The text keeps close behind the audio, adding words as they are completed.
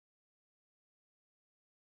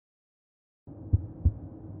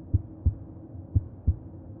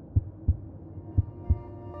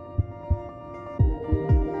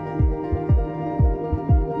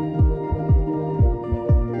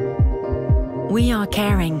We are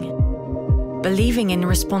caring, believing in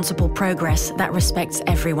responsible progress that respects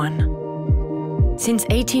everyone. Since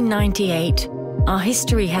 1898, our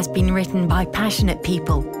history has been written by passionate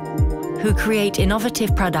people who create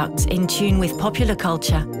innovative products in tune with popular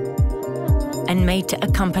culture and made to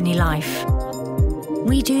accompany life.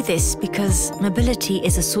 We do this because mobility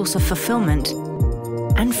is a source of fulfillment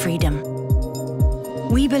and freedom.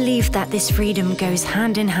 We believe that this freedom goes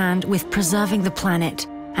hand in hand with preserving the planet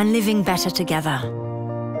and living better together.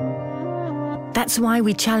 That's why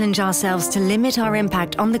we challenge ourselves to limit our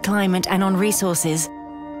impact on the climate and on resources,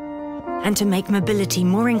 and to make mobility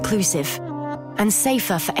more inclusive and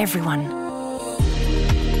safer for everyone.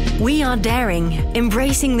 We are daring,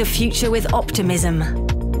 embracing the future with optimism.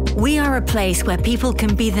 We are a place where people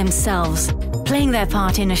can be themselves, playing their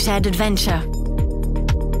part in a shared adventure.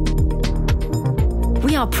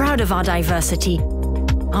 We are proud of our diversity,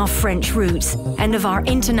 our French roots, and of our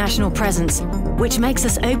international presence, which makes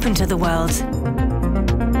us open to the world.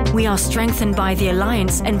 We are strengthened by the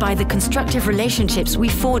alliance and by the constructive relationships we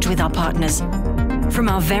forge with our partners. From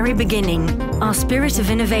our very beginning, our spirit of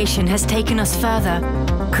innovation has taken us further,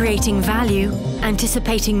 creating value,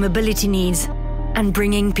 anticipating mobility needs, and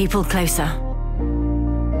bringing people closer.